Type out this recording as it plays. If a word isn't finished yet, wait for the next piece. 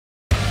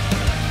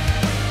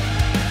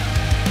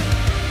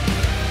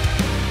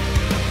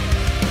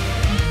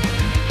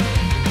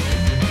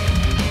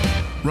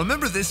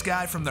Remember this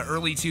guy from the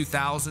early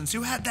 2000s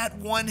who had that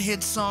one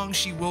hit song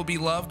She Will Be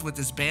Loved with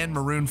his band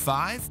Maroon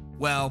 5?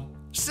 Well,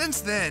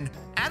 since then,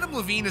 Adam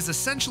Levine has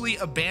essentially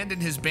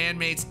abandoned his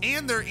bandmates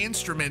and their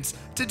instruments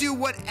to do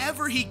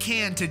whatever he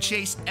can to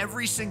chase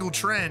every single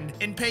trend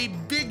and pay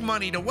big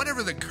money to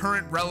whatever the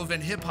current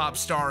relevant hip-hop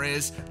star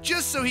is,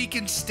 just so he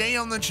can stay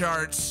on the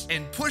charts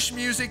and push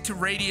music to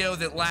radio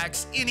that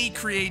lacks any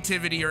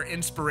creativity or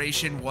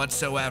inspiration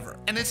whatsoever.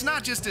 And it's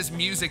not just his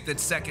music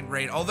that's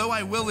second-rate, although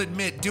I will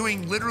admit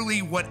doing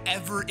literally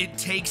whatever it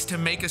takes to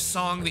make a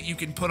song that you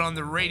can put on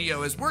the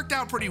radio has worked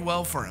out pretty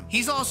well for him.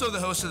 He's also the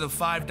host of the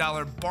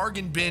 $5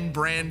 bargain bin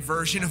brand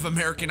version of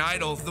American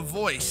Idol, The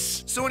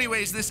Voice. So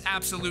anyways, this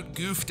absolute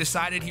goof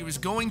decided he was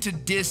going to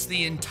diss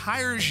the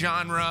entire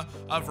genre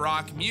of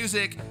rock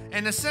music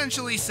and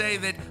essentially say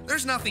that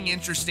there's nothing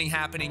interesting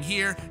happening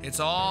here, it's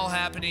all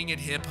happening at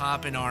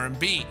hip-hop and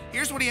R&B.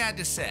 Here's what he had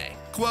to say.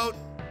 Quote,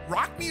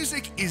 "Rock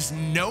music is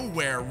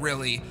nowhere,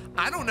 really.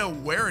 I don't know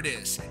where it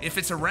is. If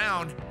it's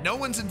around, no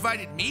one's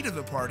invited me to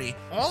the party.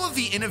 All of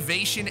the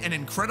innovation and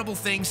incredible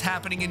things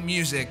happening in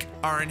music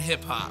are in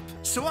hip-hop."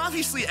 So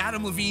obviously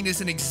Adam Levine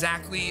isn't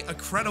exactly a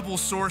credible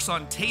source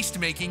on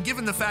taste-making,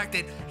 given the fact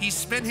that he's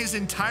spent his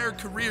entire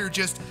career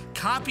just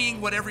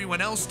copying what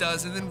everyone else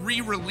does and then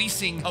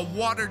re-releasing a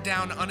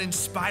watered-down,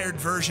 uninspired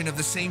version of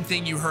the same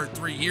thing you heard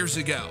 3 years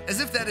ago.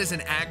 As if that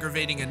isn't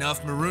aggravating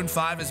enough, Maroon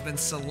 5 has been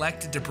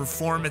selected to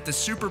perform at the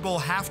Super Bowl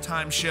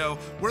halftime show,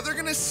 where they're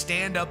gonna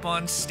stand up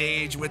on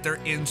stage with their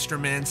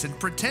instruments and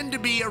pretend to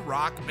be a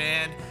rock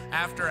band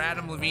after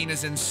Adam Levine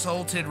has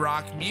insulted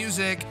rock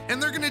music,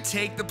 and they're gonna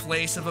take the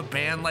place of a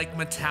band like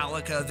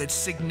Metallica that's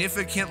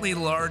significantly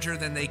larger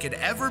than they could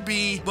ever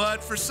be,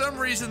 but for some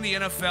reason the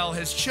NFL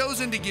has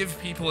chosen to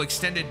give people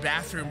extended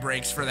bathroom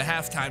breaks for the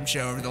halftime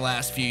show over the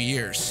last few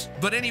years.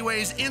 But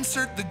anyways,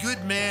 insert the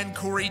good man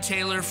Corey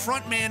Taylor,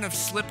 frontman of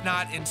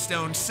Slipknot and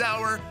Stone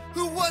Sour,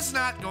 who was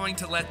not going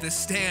to let this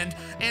stand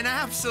and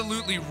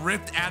absolutely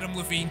ripped Adam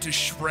Levine to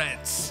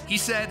shreds. He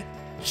said,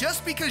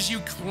 "Just because you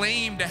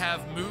claim to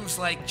have moves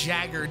like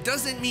Jagger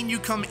doesn't mean you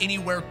come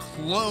anywhere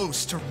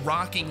close to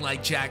rocking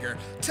like Jagger.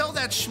 Tell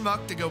that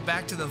schmuck to go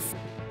back to the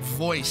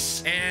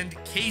Voice." And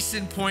case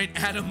in point,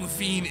 Adam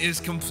Levine is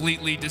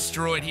completely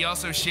destroyed. He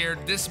also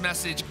shared this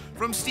message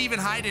from Stephen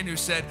Hayden, who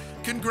said,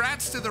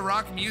 "Congrats to the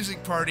rock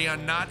music party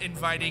on not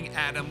inviting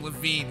Adam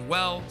Levine.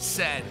 Well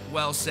said,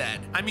 well said."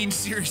 I mean,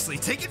 seriously,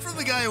 take it from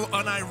the guy who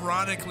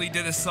unironically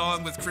did a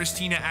song with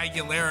Christina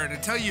Aguilera to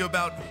tell you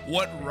about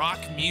what rock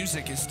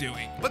music is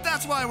doing. But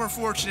that's why we're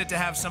fortunate to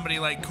have somebody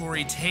like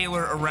Corey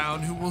Taylor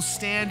around who will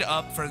stand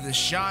up for this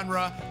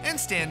genre and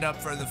stand up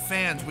for the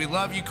fans. We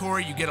love you,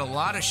 Corey. You get a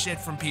lot of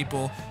shit from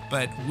people,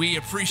 but we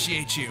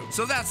appreciate you.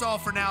 So that's all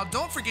for now.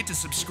 Don't forget to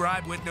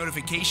subscribe with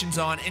notifications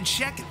on and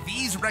check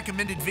these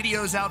recommended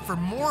videos out for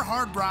more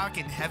hard rock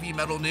and heavy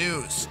metal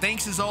news.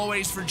 Thanks as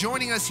always for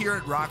joining us here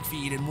at Rock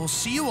Feed, and we'll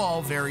see you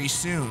all very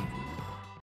soon.